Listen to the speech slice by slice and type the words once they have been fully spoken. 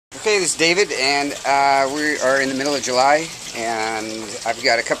Okay, this is David, and we are in the middle of July, and I've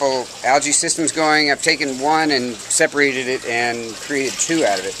got a couple algae systems going. I've taken one and separated it and created two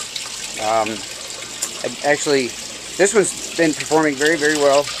out of it. Actually, this one's been performing very, very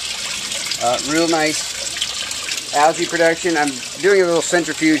well. Real nice algae production. I'm doing a little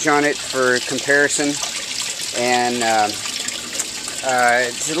centrifuge on it for comparison, and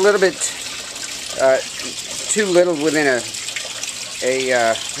it's a little bit too little within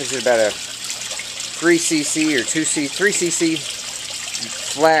this is about a 3 cc or 3 cc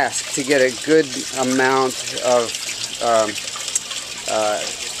flask to get a good amount of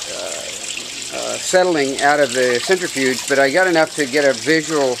settling out of the centrifuge, but I got enough to get a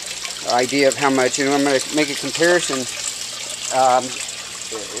visual idea of how much, and I'm going to make a comparison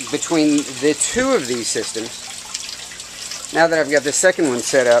between the two of these systems. Now that I've got the second one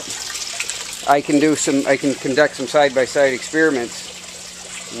set up, I can conduct some side-by-side experiments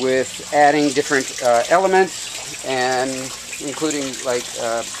with adding different elements, and including like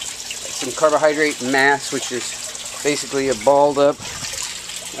some carbohydrate mass, which is basically a balled up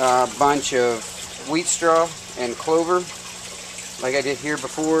bunch of wheat straw and clover, like I did here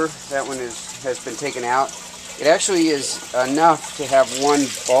before. That one has been taken out. It actually is enough to have one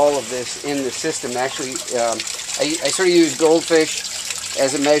ball of this in the system. Actually, I sort of use goldfish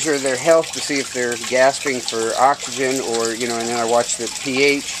as a measure of their health to see if they're gasping for oxygen, or and then I watch the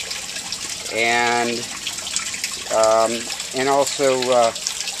pH and also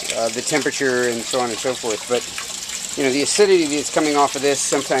the temperature and so on and so forth. But the acidity that's coming off of this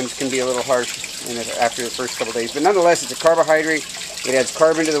sometimes can be a little harsh after the first couple days. But nonetheless, it's a carbohydrate. It adds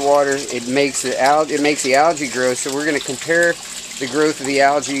carbon to the water. It makes the algae grow. So we're going to compare the growth of the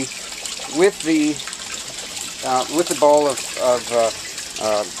algae with the ball of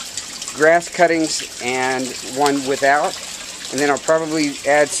grass cuttings and one without, and then I'll probably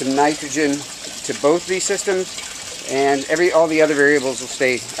add some nitrogen to both these systems, and all the other variables will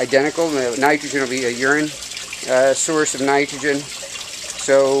stay identical. The nitrogen will be a urine source of nitrogen,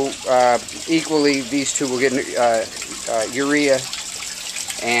 so equally these two will get urea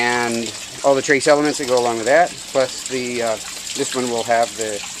and all the trace elements that go along with that, plus this one will have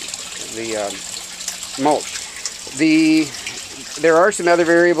the mulch. There are some other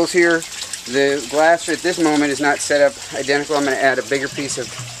variables here. The glass at this moment is not set up identical. I'm going to add a bigger piece of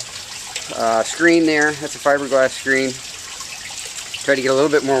screen there. That's a fiberglass screen. Try to get a little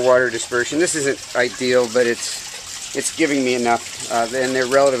bit more water dispersion. This isn't ideal, but it's giving me enough, and they're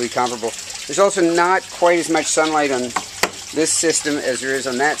relatively comparable. There's also not quite as much sunlight on this system as there is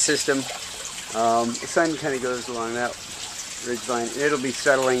on that system. The sun kind of goes along that ridge line. It'll be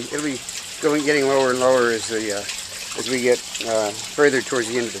settling. It'll be getting lower and lower as we get further towards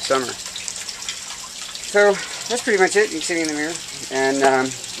the end of the summer. So that's pretty much it. You can see in the mirror,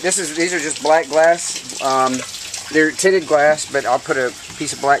 and these are just black glass. They're tinted glass, but I'll put a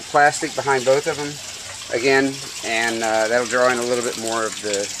piece of black plastic behind both of them again, and that'll draw in a little bit more of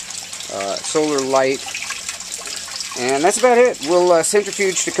the solar light. And that's about it. We'll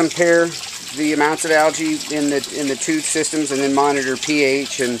centrifuge to compare the amounts of algae in the two systems, and then monitor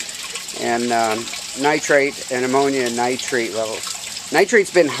pH and nitrate and ammonia and nitrate levels.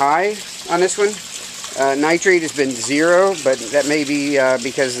 Nitrate's been high on this one. Nitrate has been 0, but that may be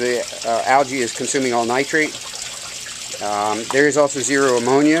because the algae is consuming all nitrate. There is also 0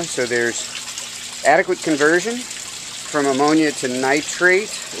 ammonia, so there's adequate conversion from ammonia to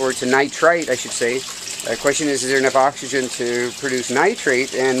nitrate, or to nitrite, I should say. The question is there enough oxygen to produce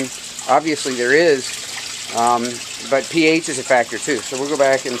nitrate? And obviously there is. But pH is a factor too, so we'll go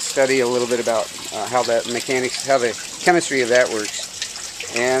back and study a little bit about how the chemistry of that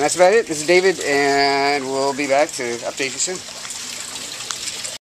works. And that's about it. This is David, and we'll be back to update you soon.